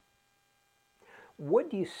What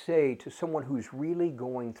do you say to someone who's really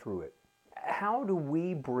going through it? How do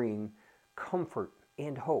we bring comfort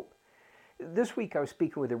and hope? This week I was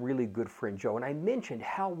speaking with a really good friend, Joe, and I mentioned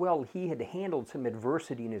how well he had handled some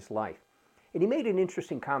adversity in his life. And he made an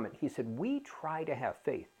interesting comment. He said, "We try to have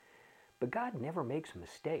faith, but God never makes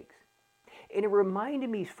mistakes." And it reminded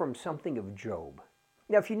me from something of Job.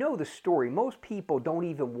 Now, if you know the story, most people don't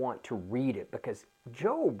even want to read it because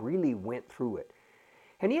Job really went through it.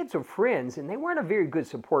 And he had some friends, and they weren't a very good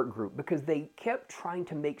support group because they kept trying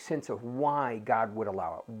to make sense of why God would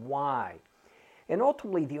allow it. Why? And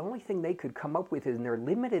ultimately, the only thing they could come up with in their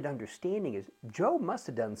limited understanding is Job must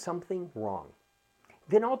have done something wrong.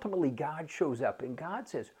 Then ultimately, God shows up, and God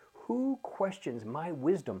says, "Who questions my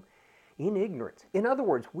wisdom in ignorance?" In other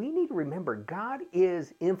words, we need to remember God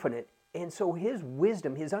is infinite, and so his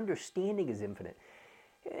wisdom, his understanding is infinite,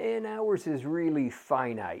 and ours is really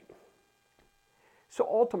finite. So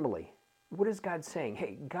ultimately, what is God saying?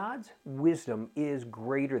 Hey, God's wisdom is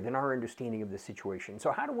greater than our understanding of the situation.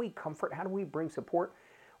 So how do we comfort? How do we bring support?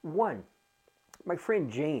 One, my friend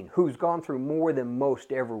Jane, who's gone through more than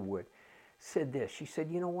most ever would, said this. She said,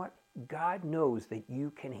 "You know what? God knows that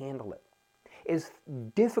you can handle it." As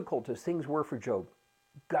difficult as things were for Job,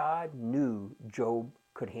 God knew Job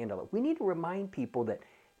could handle it. We need to remind people that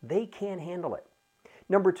they can handle it.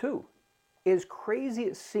 Number two, as crazy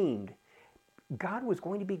as it seemed, God was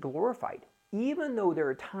going to be glorified. Even though there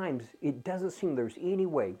are times it doesn't seem there's any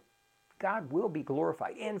way, God will be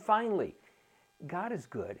glorified. And finally, God is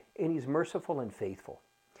good and he's merciful and faithful.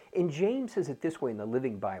 And James says it this way in the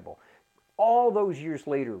Living Bible, all those years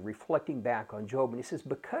later, reflecting back on Job, and he says,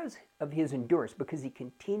 because of his endurance, because he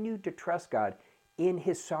continued to trust God in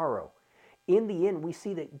his sorrow, in the end, we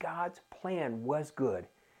see that God's plan was good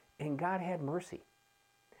and God had mercy.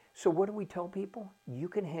 So, what do we tell people? You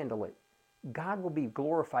can handle it. God will be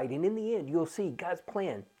glorified, and in the end, you'll see God's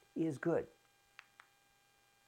plan is good.